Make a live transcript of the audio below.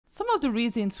of the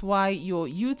reasons why your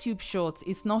YouTube Shorts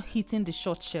is not hitting the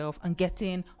short shelf and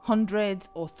getting hundreds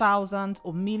or thousands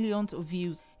or millions of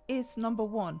views is number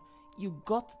one, you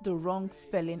got the wrong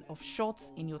spelling of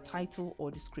shorts in your title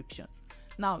or description.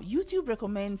 Now, YouTube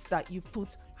recommends that you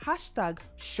put hashtag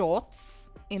shorts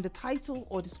in the title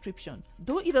or description.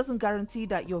 Though it doesn't guarantee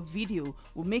that your video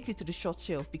will make it to the short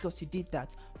shelf because you did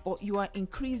that, but you are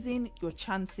increasing your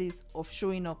chances of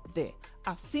showing up there.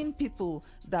 I've seen people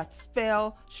that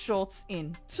spell shorts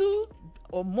in 2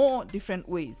 or more different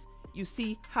ways. You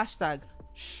see hashtag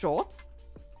short,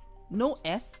 no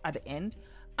S at the end,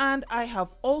 and I have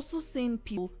also seen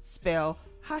people spell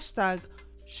hashtag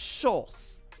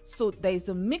shorts. So there is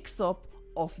a mix-up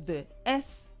of the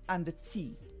S and the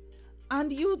T.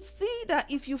 And you'd see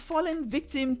that if you've fallen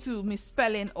victim to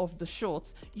misspelling of the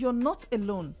shorts, you're not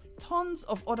alone. Tons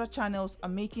of other channels are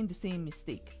making the same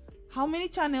mistake. How many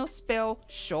channels spell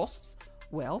shorts?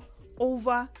 Well,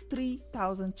 over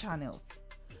 3,000 channels.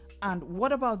 And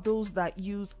what about those that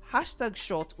use hashtag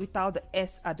short without the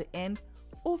S at the end?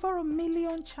 Over 1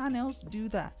 million channels do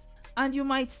that. And you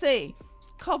might say,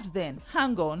 CubsDen,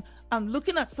 hang on, I'm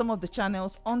looking at some of the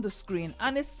channels on the screen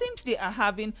and it seems they are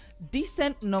having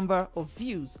decent number of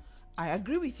views. I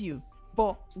agree with you,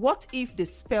 but what if they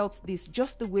spelt this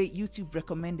just the way YouTube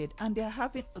recommended and they're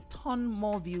having a ton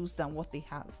more views than what they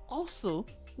have? Also,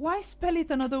 why spell it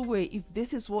another way if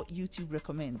this is what YouTube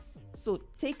recommends? So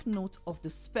take note of the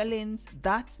spellings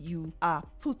that you are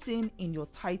putting in your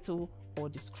title or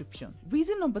description.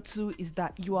 Reason number 2 is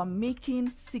that you are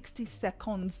making 60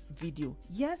 seconds video.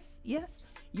 Yes,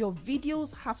 your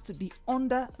videos have to be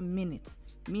under a minute,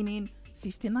 meaning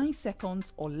 59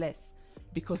 seconds or less,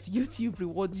 because YouTube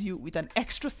rewards you with an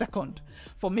extra second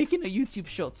for making a YouTube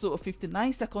short. So a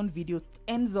 59-second video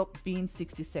ends up being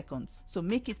 60 seconds. So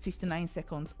make it 59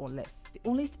 seconds or less. The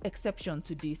only exception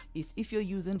to this is if you're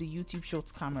using the YouTube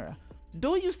Shorts camera.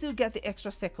 Though you still get the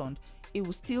extra second, it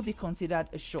will still be considered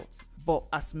a short. But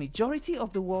as majority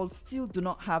of the world still do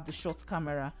not have the short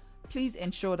camera, please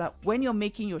ensure that when you're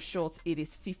making your shorts, it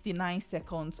is 59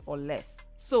 seconds or less.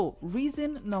 So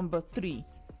reason number 3,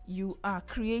 you are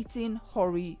creating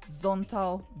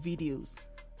horizontal videos.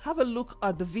 Have a look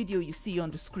at the video you see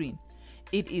on the screen.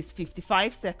 It is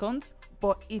 55 seconds,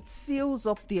 but it fills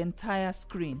up the entire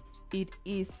screen. It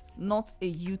is not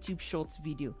a YouTube Shorts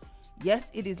video. Yes,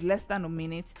 it is less than a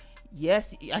minute.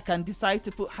 Yes, I can decide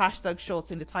to put hashtag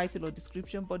shorts in the title or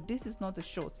description, but this is not a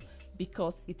short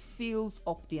because it fills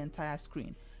up the entire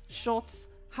screen. Shorts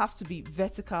have to be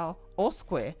vertical or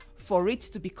square for it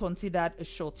to be considered a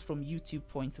short from YouTube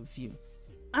point of view.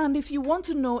 And if you want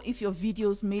to know if your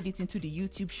videos made it into the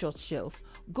YouTube Shorts shelf,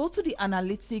 go to the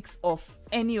analytics of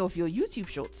any of your YouTube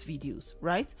Shorts videos,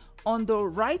 right? On the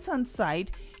right hand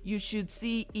side, you should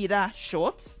see either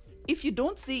shorts. If you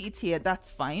don't see it here,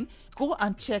 that's fine. Go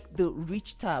and check the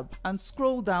reach tab and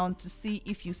scroll down to see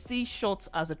if you see shorts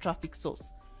as a traffic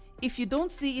source. If you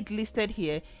don't see it listed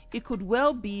here, it could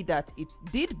well be that it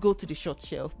did go to the short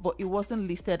shelf, but it wasn't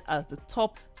listed as the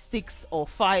top 6 or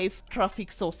 5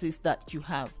 traffic sources that you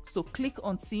have. So click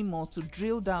on see more to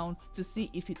drill down to see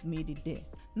if it made it there.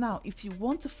 Now, if you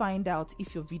want to find out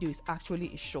if your video is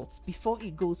actually a short before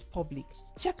it goes public,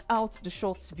 check out the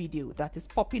shorts video that is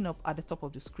popping up at the top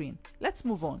of the screen. Let's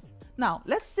move on. Now,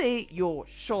 let's say your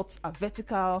shorts are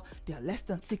vertical, they are less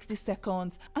than 60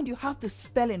 seconds, and you have the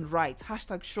spelling right,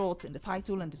 hashtag shorts in the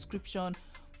title and description,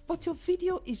 but your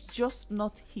video is just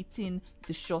not hitting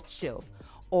the short shelf,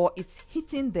 or it's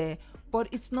hitting there, but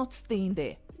it's not staying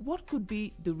there. What could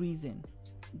be the reason?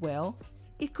 Well,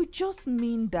 it could just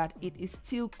mean that it is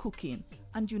still cooking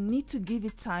and you need to give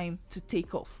it time to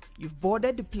take off. You've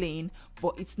boarded the plane,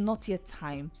 but it's not yet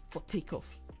time for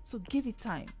takeoff. So give it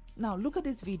time. Now look at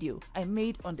this video I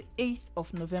made on the 8th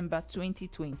of November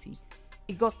 2020.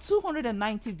 It got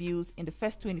 290 views in the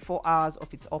first 24 hours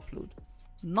of its upload.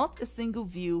 Not a single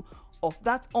view of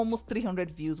that almost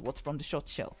 300 views was from the short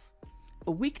shelf.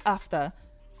 A week after,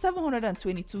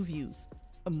 722 views.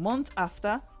 A month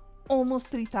after, almost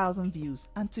 3,000 views,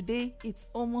 and today it's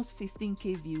almost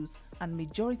 15k views, and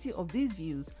majority of these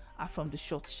views are from the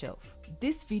short shelf.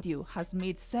 This video has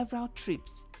made several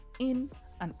trips in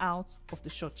and out of the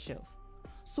short shelf.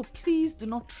 So please do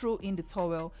not throw in the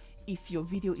towel if your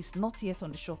video is not yet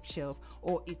on the short shelf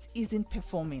or it isn't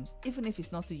performing, even if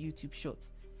it's not a YouTube short.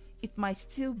 It might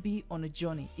still be on a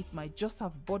journey. It might just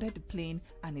have boarded the plane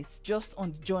and it's just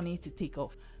on the journey to take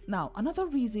off. Now, another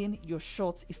reason your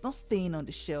short is not staying on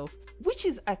the shelf, which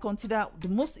is I consider the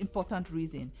most important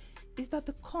reason, is that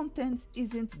the content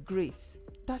isn't great.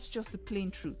 That's just the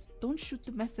plain truth. Don't shoot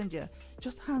the messenger.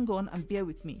 Just hang on and bear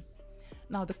with me.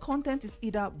 Now, the content is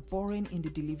either boring in the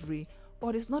delivery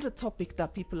or it's not a topic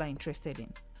that people are interested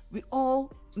in. We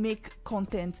all make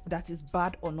content that is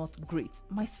bad or not great,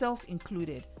 myself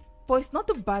included. But it's not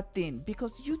a bad thing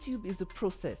because YouTube is a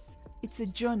process. It's a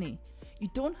journey. You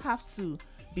don't have to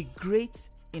be great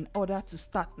in order to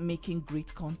start making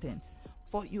great content,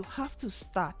 but you have to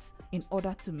start in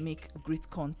order to make great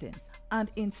content.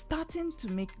 And in starting to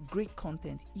make great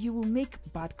content, you will make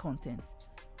bad content.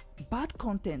 Bad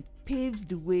content paves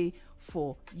the way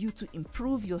for you to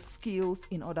improve your skills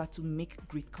in order to make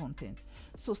great content.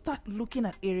 So start looking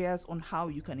at areas on how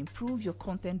you can improve your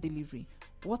content delivery.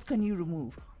 What can you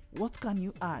remove? What can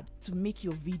you add to make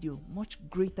your video much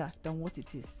greater than what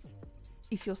it is?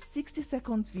 If your 60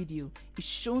 seconds video is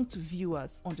shown to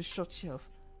viewers on the short shelf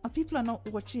and people are not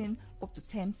watching up to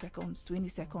 10 seconds, 20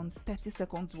 seconds, 30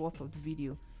 seconds worth of the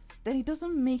video, then it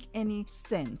doesn't make any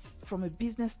sense from a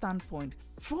business standpoint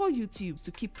for YouTube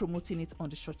to keep promoting it on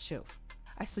the short shelf.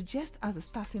 I suggest as a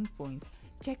starting point,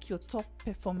 check your top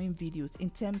performing videos in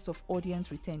terms of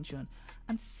audience retention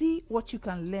and see what you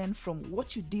can learn from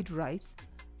what you did right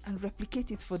and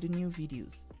replicate it for the new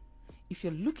videos. If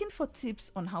you're looking for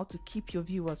tips on how to keep your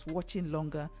viewers watching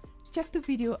longer, check the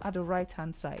video at the right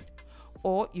hand side.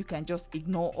 Or you can just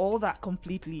ignore all that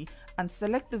completely and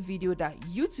select the video that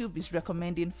YouTube is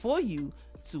recommending for you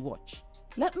to watch.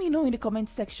 Let me know in the comment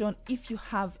section if you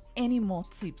have any more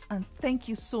tips, and thank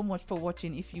you so much for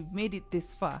watching. If you've made it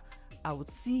this far, I will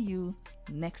see you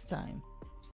next time.